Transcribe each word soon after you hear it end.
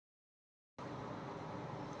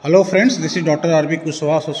Hello friends, this is Dr.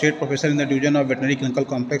 Kushwha, Associate Professor in the Division of Veterinary Clinical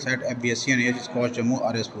Complex at FBSC and AH Squash Jammu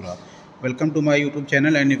RS-Pura. Welcome to my YouTube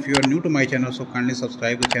channel, and if you are new to my channel, so kindly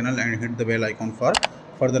subscribe the channel and hit the bell icon for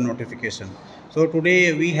further notification. So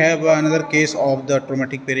today we have another case of the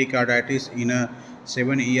traumatic pericarditis in a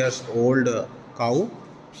 7-year-old cow.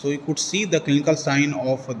 So you could see the clinical sign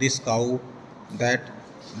of this cow, that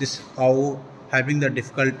this cow having the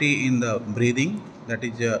difficulty in the breathing, that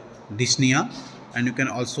is dyspnea. And you can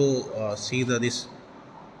also see this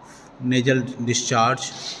nasal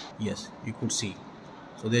discharge. Yes, you could see.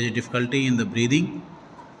 So there is difficulty in the breathing,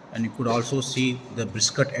 and you could also see the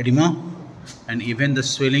brisket edema, and even the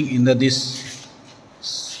swelling in this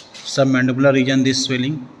submandibular region. This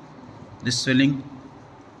swelling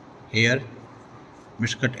here,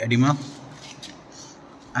 brisket edema.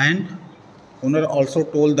 And owner also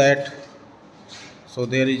told that so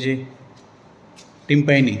there is a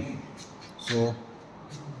tympani.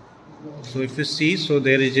 So if you see, so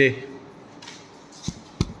there is a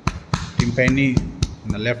tympani on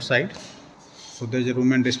the left side. So there is a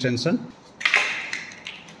rumen distension.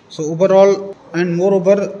 So overall, and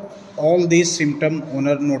moreover, all these symptoms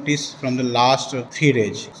owner noticed from the last 3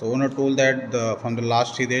 days. So owner told that from the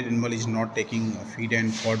last 3 days animal is not taking feed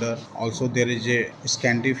and fodder. Also there is a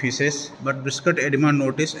scanty feces, but brisket edema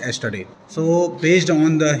noticed yesterday. So based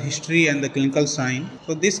on the history and the clinical sign,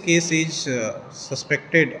 so this case is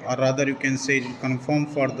suspected, or rather you can say confirmed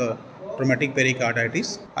for the traumatic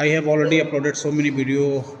pericarditis. I have already uploaded so many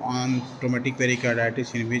videos on traumatic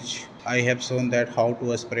pericarditis, in which I have shown that how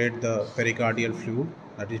to aspirate the pericardial fluid,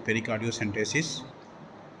 that is pericardiocentesis.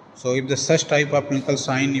 So if the such type of clinical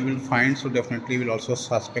sign you will find, so definitely will also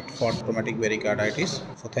suspect for traumatic pericarditis.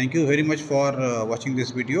 So thank you very much for watching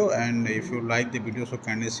this video, and if you like the video, so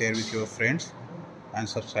kindly share with your friends and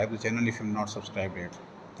subscribe the channel if you have not subscribed yet.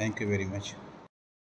 Thank you very much.